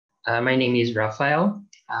My name is Rafael.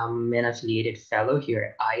 I'm an affiliated fellow here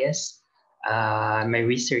at IIAS. My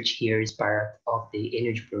research here is part of the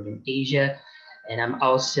Energy Program Asia, and I'm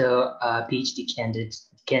also a PhD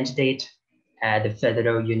candidate at the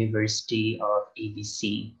Federal University of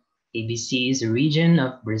ABC. ABC is a region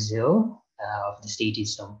of Brazil, of the state of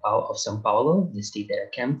São Paulo, the state that I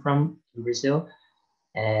came from in Brazil.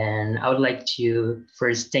 And I would like to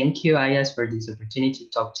first thank you, IIAS, for this opportunity to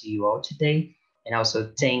talk to you all today, and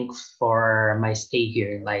also thank for my stay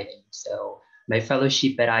here in Leiden. So my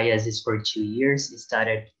fellowship at IIAS is for 2 years. It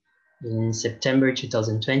started in September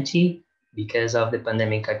 2020. Because of the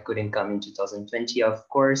pandemic, I couldn't come in 2020, of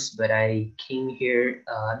course, but I came here,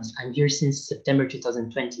 I'm here since September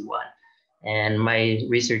 2021, and my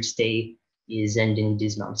research stay is ending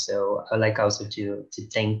this month. So I'd like also to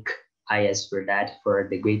thank IIAS for that, for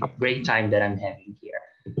the great time that I'm having here.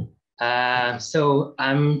 So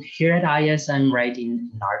I'm here at IIAS, I'm writing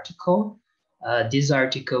an article. This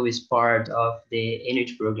article is part of the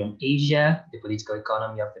Energy Program Asia, the political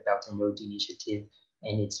economy of the Belt and Road Initiative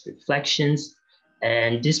and its reflections.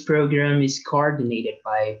 And this program is coordinated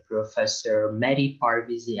by Professor Mehdi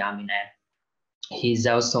Parvizi Amineh. He's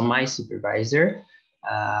also my supervisor.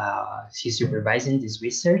 He's supervising this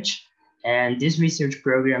research. And this research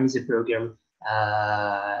program is a program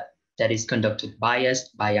that is conducted by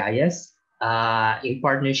IIAS in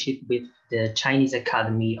partnership with the Chinese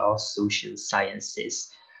Academy of Social Sciences.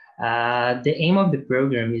 The aim of the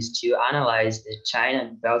program is to analyze the China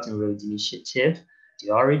Belt and Road Initiative, the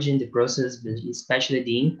origin, the process, but especially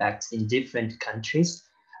the impacts in different countries,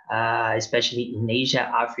 especially in Asia,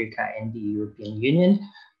 Africa, and the European Union.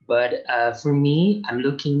 But for me, I'm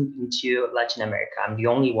looking into Latin America. I'm the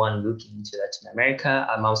only one looking into Latin America.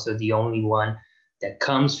 I'm also the only one that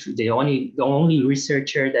comes, the only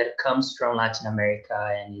researcher that comes from Latin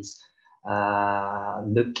America and is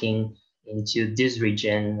looking into this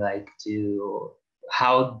region, like to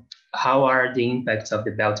how are the impacts of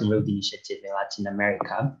the Belt and Road Initiative in Latin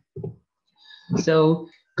America. So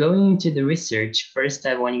going into the research, first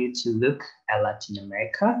I want you to look at Latin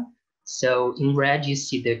America. So in red, you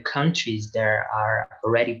see the countries that are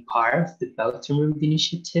already part of the Belt and Road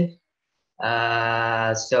Initiative.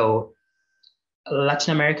 So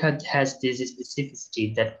Latin America has this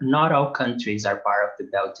specificity that not all countries are part of the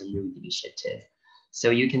Belt and Road Initiative. So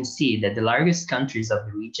you can see that the largest countries of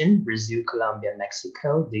the region, Brazil, Colombia,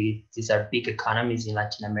 Mexico, these are big economies in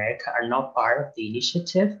Latin America, are not part of the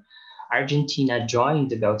initiative. Argentina joined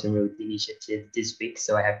the Belt and Road Initiative this week,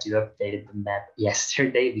 so I have to update the map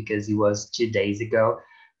yesterday because it was 2 days ago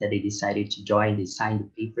that they decided to join, they signed the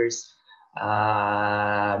papers.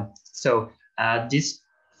 These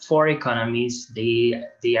 4 economies,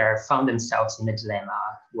 they are found themselves in a dilemma,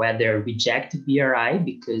 whether reject the BRI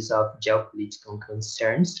because of geopolitical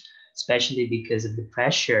concerns, especially because of the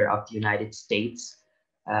pressure of the United States.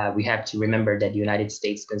 We have to remember that the United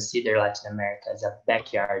States consider Latin America as a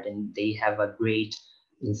backyard, and they have a great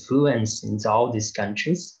influence in all these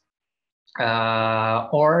countries.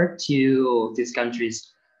 Or these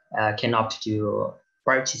countries can opt to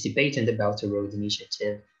participate in the Belt and Road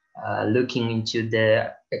Initiative, looking into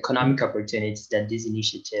the economic opportunities that this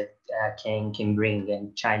initiative can bring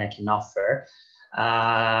and China can offer.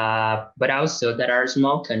 But also there are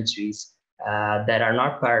small countries that are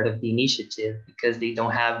not part of the initiative because they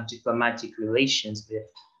don't have diplomatic relations with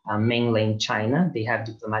mainland China. They have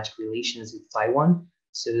diplomatic relations with Taiwan.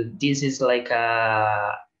 So this is like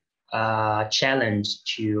a challenge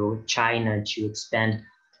to China to expand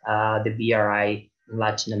the BRI in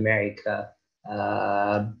Latin America.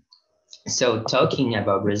 So talking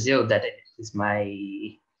about Brazil, that is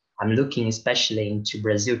I'm looking especially into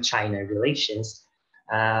Brazil-China relations.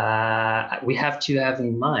 We have to have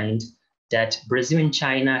in mind that Brazil and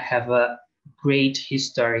China have a great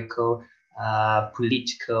historical,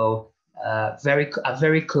 political,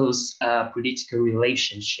 very close political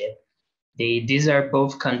relationship. These are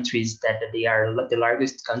both countries that they are the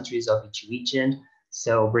largest countries of each region.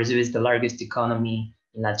 So Brazil is the largest economy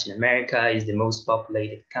in Latin America, is the most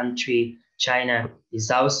populated country. China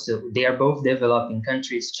is also, they are both developing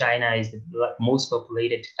countries. China is the most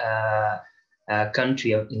populated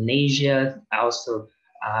country in Asia, also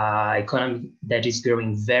economy that is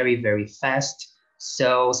growing very, very fast.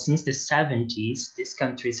 So since the 70s, these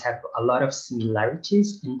countries have a lot of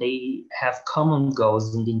similarities and they have common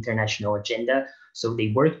goals in the international agenda. So they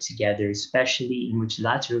work together, especially in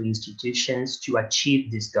multilateral institutions, to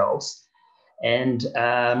achieve these goals. And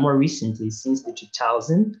more recently, since the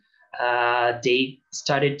 2000s, they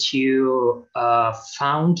started to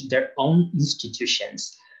found their own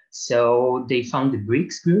institutions. So they found the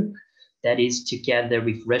BRICS group. that is together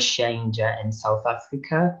with Russia, India, and South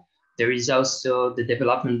Africa. There is also the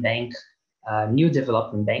development bank, new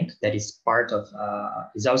development bank that is part of,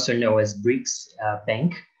 is also known as BRICS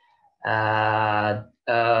Bank.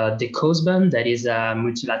 The COSBAN, that is a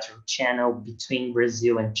multilateral channel between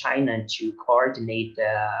Brazil and China to coordinate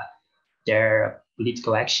their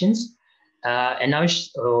political actions. And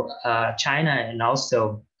also China and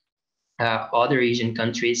also other Asian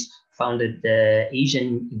countries founded the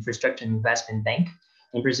Asian Infrastructure Investment Bank.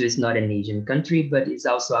 And Brazil is not an Asian country, but is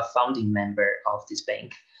also a founding member of this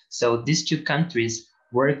bank. So these two countries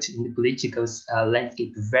worked in the political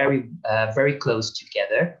landscape very close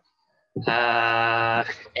together.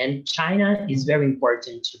 And China is very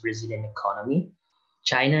important to Brazilian economy.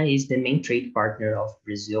 China is the main trade partner of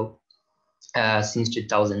Brazil since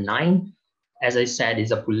 2009. As I said,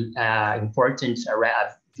 is a important,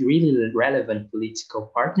 really relevant political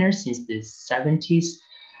partner since the 70s.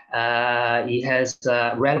 It has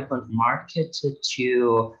a relevant market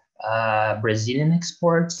to Brazilian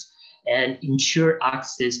exports and ensure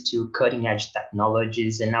access to cutting-edge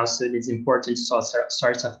technologies, and also this important source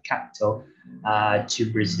of capital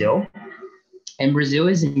to Brazil. And Brazil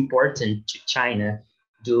is important to China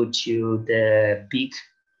due to the big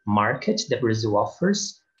market that Brazil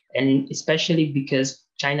offers, and especially because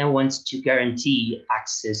China wants to guarantee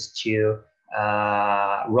access to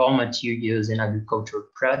raw materials and agricultural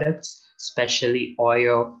products, especially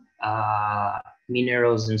oil,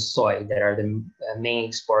 minerals, and soy that are the main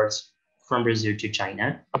exports from Brazil to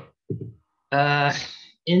China.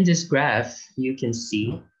 In this graph, you can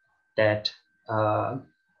see that,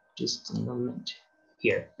 just a moment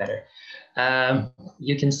here, better.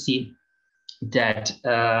 You can see that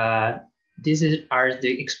these are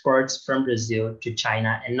the exports from Brazil to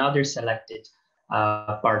China and other selected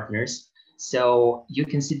partners. So you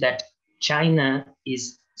can see that China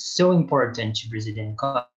is so important to Brazilian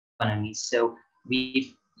economy. So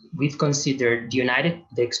we've considered the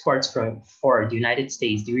exports for the United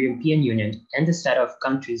States, the European Union, and the set of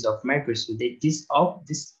countries of Mercosur.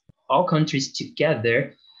 All countries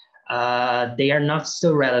together, they are not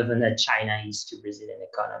so relevant that China is to Brazilian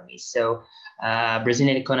economy. So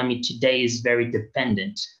Brazilian economy today is very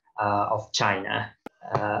dependent of China.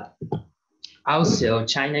 Also,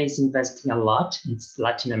 China is investing a lot in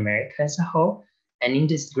Latin America as a whole. And in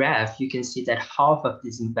this graph, you can see that half of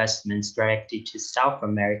these investments directed to South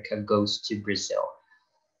America goes to Brazil.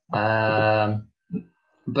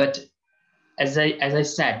 But as I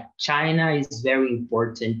said, China is very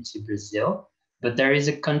important to Brazil, but there is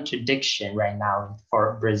a contradiction right now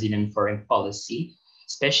for Brazilian foreign policy,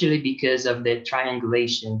 especially because of the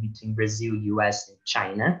triangulation between Brazil, US, and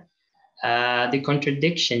China. The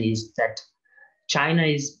contradiction is that China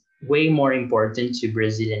is way more important to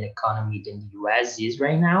Brazilian economy than the US is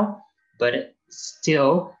right now, but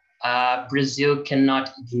still Brazil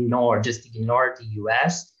cannot just ignore the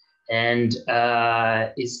US, and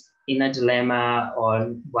is in a dilemma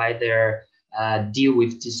on whether deal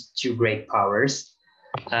with these two great powers.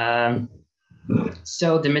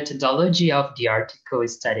 So the methodology of the article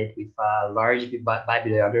is studied with a large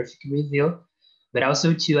bibliographic review, but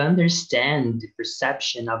also to understand the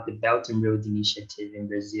perception of the Belt and Road Initiative in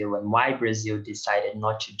Brazil and why Brazil decided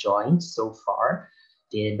not to join so far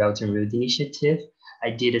the Belt and Road Initiative. I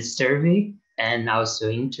did a survey and also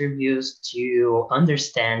interviews to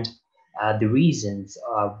understand the reasons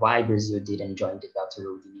why Brazil didn't join the Belt and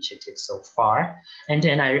Road Initiative so far. And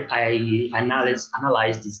then I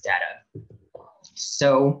analyzed this data.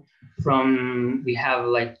 So we have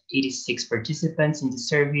like 86 participants in the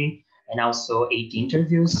survey, and also 8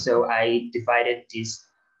 interviews. So I divided these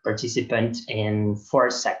participants in 4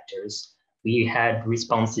 sectors. We had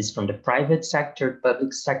responses from the private sector,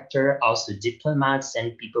 public sector, also diplomats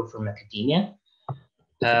and people from academia.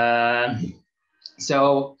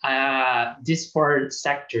 So these 4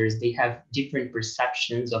 sectors, they have different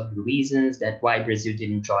perceptions of the reasons that why Brazil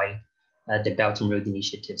didn't join the Belt and Road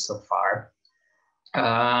Initiative so far.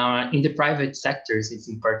 In the private sectors, it's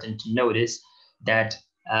important to notice that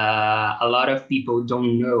a lot of people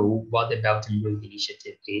don't know what the Belt and Road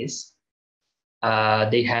Initiative is.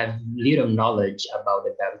 They have little knowledge about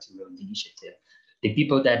the Belt and Road Initiative. The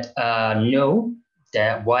people that know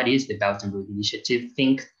that what is the Belt and Road Initiative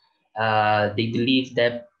think they believe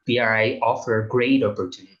that BRI offer great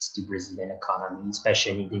opportunities to Brazilian economy,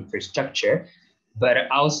 especially in the infrastructure, but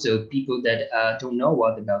also people that don't know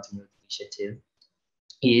what the Belt and Road Initiative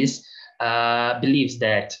is, believes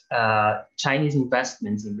that Chinese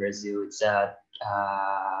investments in Brazil,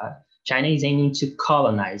 China is aiming to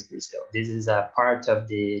colonize Brazil. This is a part of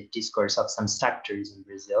the discourse of some sectors in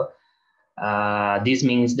Brazil. This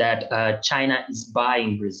means that China is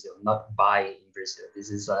buying Brazil, not buying Brazil. This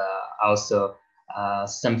is also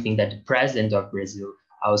something that the president of Brazil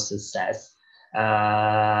also says.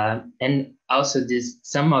 And also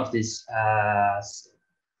some of these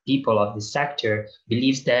people of the sector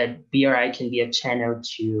believes that BRI can be a channel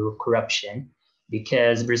to corruption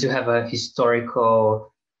because Brazil have a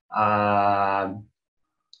historical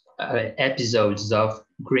episodes of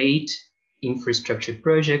great infrastructure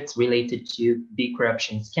projects related to big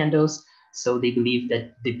corruption scandals. So they believe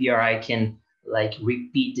that the BRI can like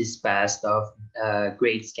repeat this past of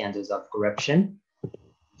great scandals of corruption.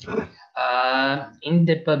 In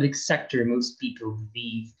the public sector, most people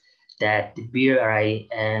believe that the BRI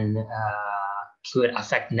and could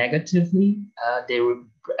affect negatively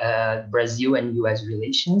Brazil and US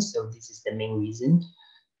relations. So this is the main reason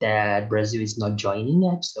that Brazil is not joining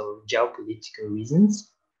it, so geopolitical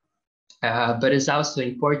reasons. But it's also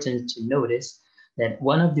important to notice that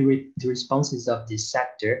one of the responses of this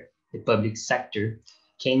sector, the public sector,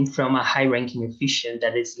 came from a high-ranking official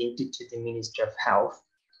that is linked to the Ministry of Health.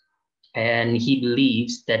 And he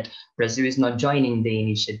believes that Brazil is not joining the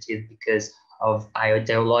initiative because of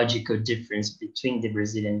ideological difference between the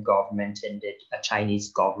Brazilian government and the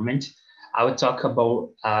Chinese government. I will talk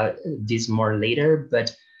about this more later,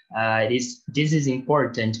 but this is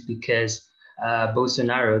important because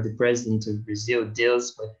Bolsonaro, the president of Brazil,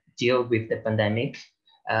 deals with the pandemic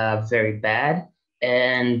very bad,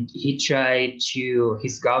 and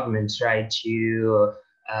his government tried to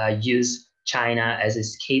use China as a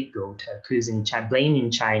scapegoat,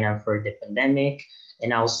 blaming China for the pandemic,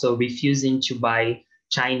 and also refusing to buy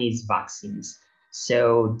Chinese vaccines.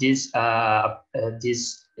 So this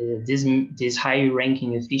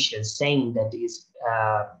high-ranking officials saying that is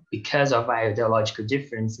because of ideological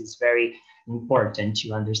difference is very important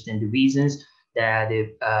to understand the reasons that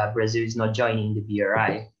Brazil is not joining the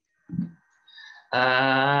BRI.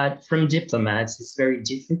 From diplomats, it's very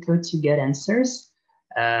difficult to get answers.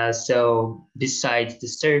 So besides the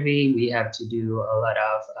survey, we have to do a lot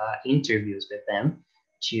of interviews with them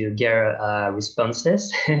to get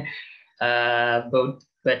responses.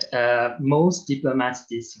 But most diplomats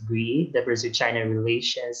disagree that Brazil-China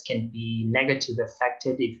relations can be negatively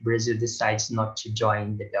affected if Brazil decides not to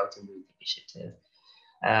join the Belt and Road Initiative.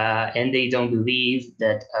 And they don't believe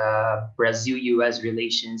that Brazil-US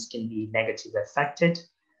relations can be negatively affected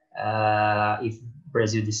if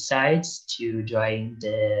Brazil decides to join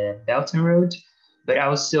the Belt and Road, but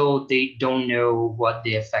also they don't know what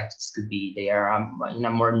the effects could be. They are in a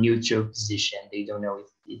more neutral position. They don't know if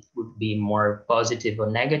it would be more positive or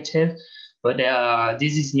negative, but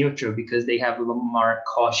this is neutral because they have a more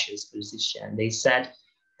cautious position. They said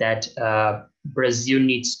that Brazil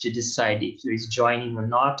needs to decide if it is joining or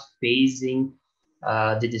not, basing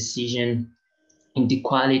the decision in the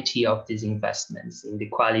quality of these investments, in the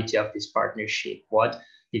quality of this partnership, what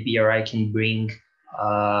the BRI can bring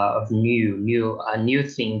of a new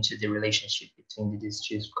thing to the relationship between these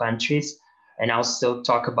two countries, and also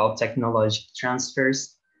talk about technology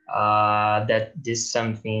transfers. That this is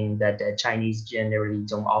something that the Chinese generally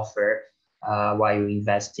don't offer while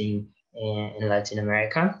investing in Latin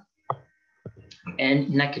America.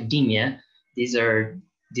 And in academia, this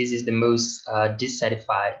is the most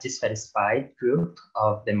dissatisfied group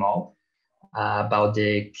of them all about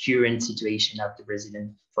the current situation of the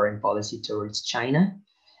Brazilian foreign policy towards China.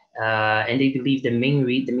 And they believe the main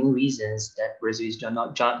reasons that Brazil is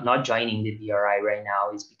not joining the BRI right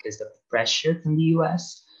now is because of the pressure from the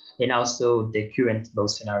US and also the current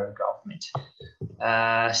Bolsonaro government.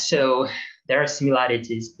 So there are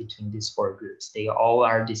similarities between these four groups. They all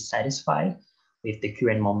are dissatisfied with the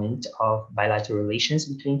current moment of bilateral relations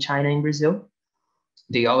between China and Brazil.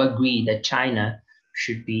 They all agree that China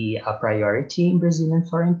should be a priority in Brazilian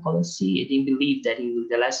foreign policy. They believe that in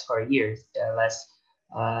the last 4 years,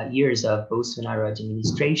 years of Bolsonaro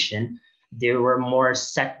administration, there were more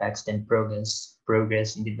setbacks than progress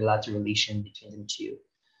in the bilateral relation between the two.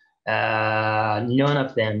 None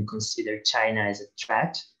of them consider China as a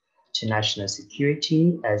threat to national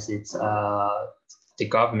security, as it's the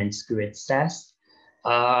government's grid says.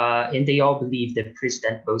 And they all believe that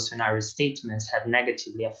President Bolsonaro's statements have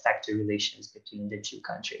negatively affected relations between the two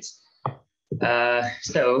countries.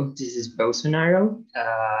 So this is Bolsonaro.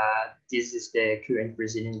 This is the current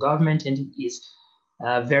Brazilian government, and it is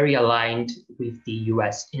very aligned with the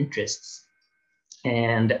US interests.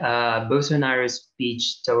 And Bolsonaro's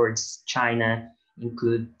speech towards China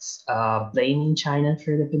includes blaming China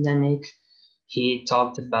for the pandemic. He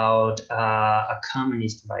talked about a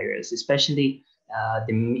communist virus, especially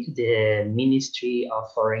the Ministry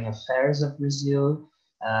of Foreign Affairs of Brazil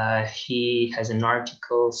He has an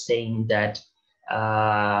article saying that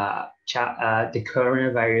the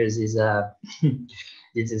coronavirus is a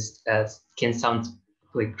this is can sound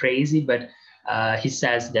like crazy, but he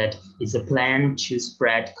says that it's a plan to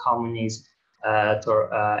spread communism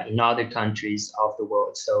in other countries of the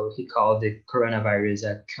world. So he called the coronavirus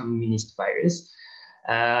a communist virus.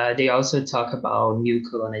 They also talk about new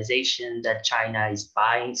colonization, that China is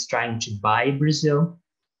trying to buy Brazil.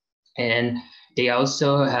 And they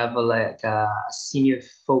also have a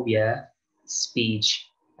xenophobia speech,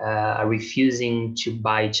 refusing to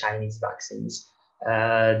buy Chinese vaccines.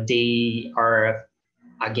 They are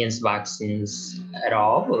against vaccines at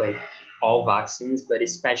all, like all vaccines, but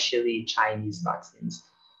especially Chinese vaccines,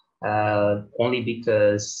 only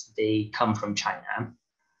because they come from China.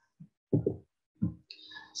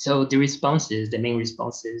 So the main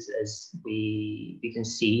responses, as we can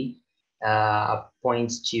see,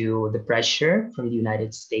 points to the pressure from the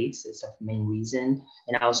United States as a main reason,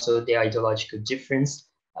 and also the ideological difference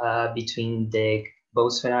between the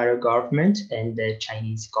Bolsonaro government and the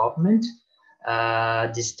Chinese government.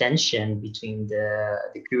 This tension between the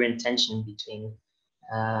current tension between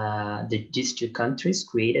these two countries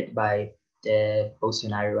created by the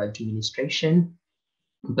Bolsonaro administration.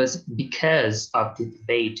 But because of the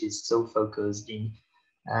debate is so focused in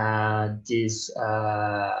these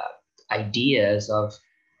ideas of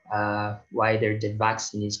whether the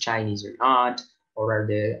vaccine is Chinese or not, or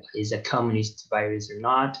is a communist virus or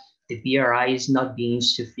not, the BRI is not being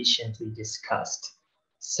sufficiently discussed.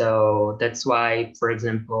 So that's why, for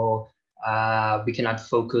example, we cannot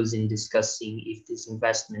focus in discussing if these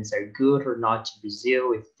investments are good or not to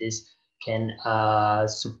Brazil, if this can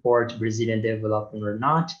support Brazilian development or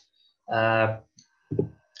not.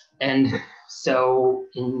 And so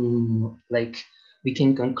we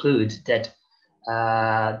can conclude that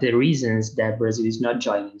the reasons that Brazil is not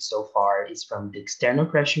joining so far is from the external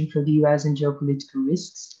pressure from the US and geopolitical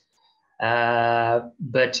risks.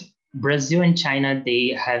 But Brazil and China, they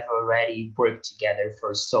have already worked together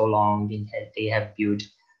for so long. They have built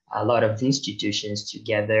a lot of institutions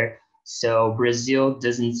together. So Brazil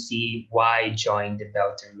doesn't see why join the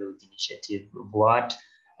Belt and Road Initiative. What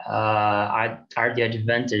are the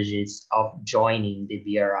advantages of joining the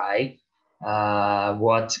BRI?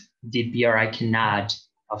 What the BRI can add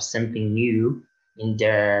of something new in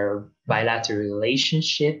their bilateral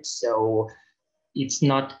relationship? So it's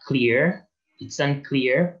not clear. It's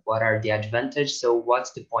unclear what are the advantages. So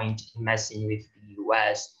what's the point in messing with the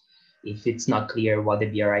US if it's not clear what the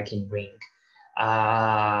BRI can bring?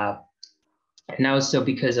 And also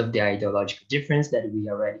because of the ideological difference that we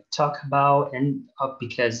already talked about, and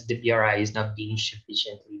because the BRI is not being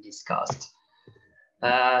sufficiently discussed.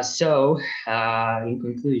 In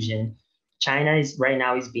conclusion, China is right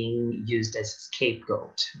now being used as a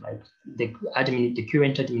scapegoat. Like the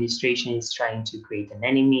current administration is trying to create an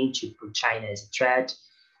enemy to put China as a threat,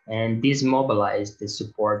 and this mobilized the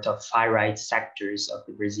support of far-right sectors of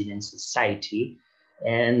the Brazilian society,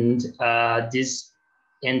 and this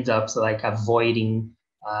ends up avoiding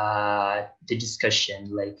the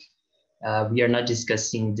discussion. We are not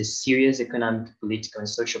discussing the serious economic, political, and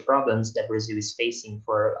social problems that Brazil is facing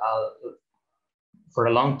for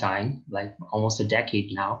a long time, like almost a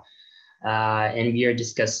decade now. And we are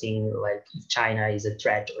discussing if China is a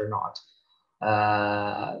threat or not.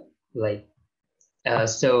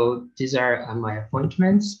 So these are my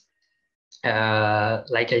appointments.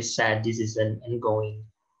 Like I said, this is an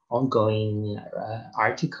ongoing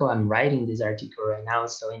article. I'm writing this article right now,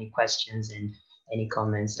 so any questions and any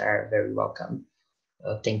comments are very welcome.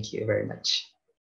 Thank you very much.